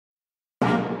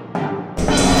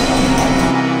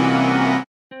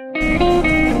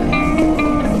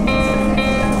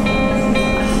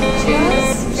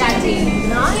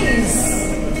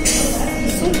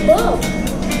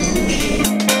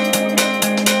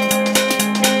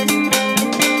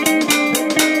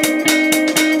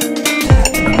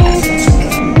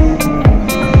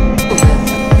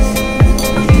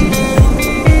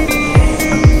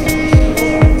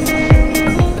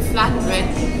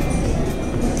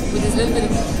with this little bit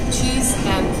of cheese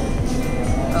and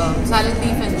salad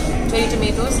leaf and cherry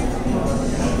tomatoes.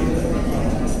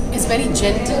 It's very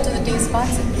gentle to the taste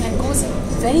buds and goes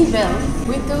very well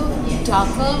with the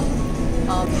darker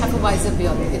Hefeweizen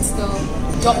beer. It's the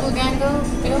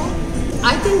Doppelgänger beer.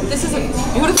 I think this is a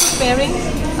beautiful pairing,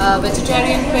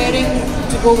 vegetarian pairing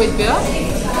to go with beer.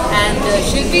 And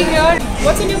Shilpi here,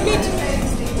 what's in your plate?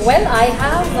 Well, I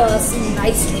have some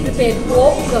nicely prepared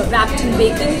pork wrapped in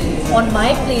bacon on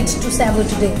my plate to savor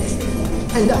today.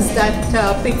 And does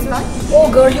that pig fly?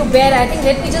 Oh girl, you bet. I think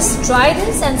let me just try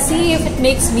this and see if it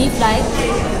makes me fly.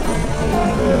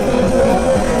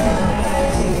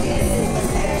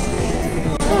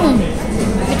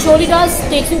 It surely does.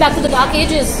 Takes me back to the dark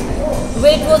ages.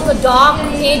 Where it was the dark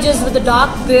ages with the dark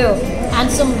beer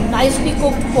and some nicely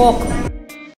cooked pork.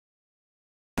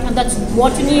 And that's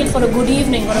what you need for a good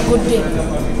evening or a good day.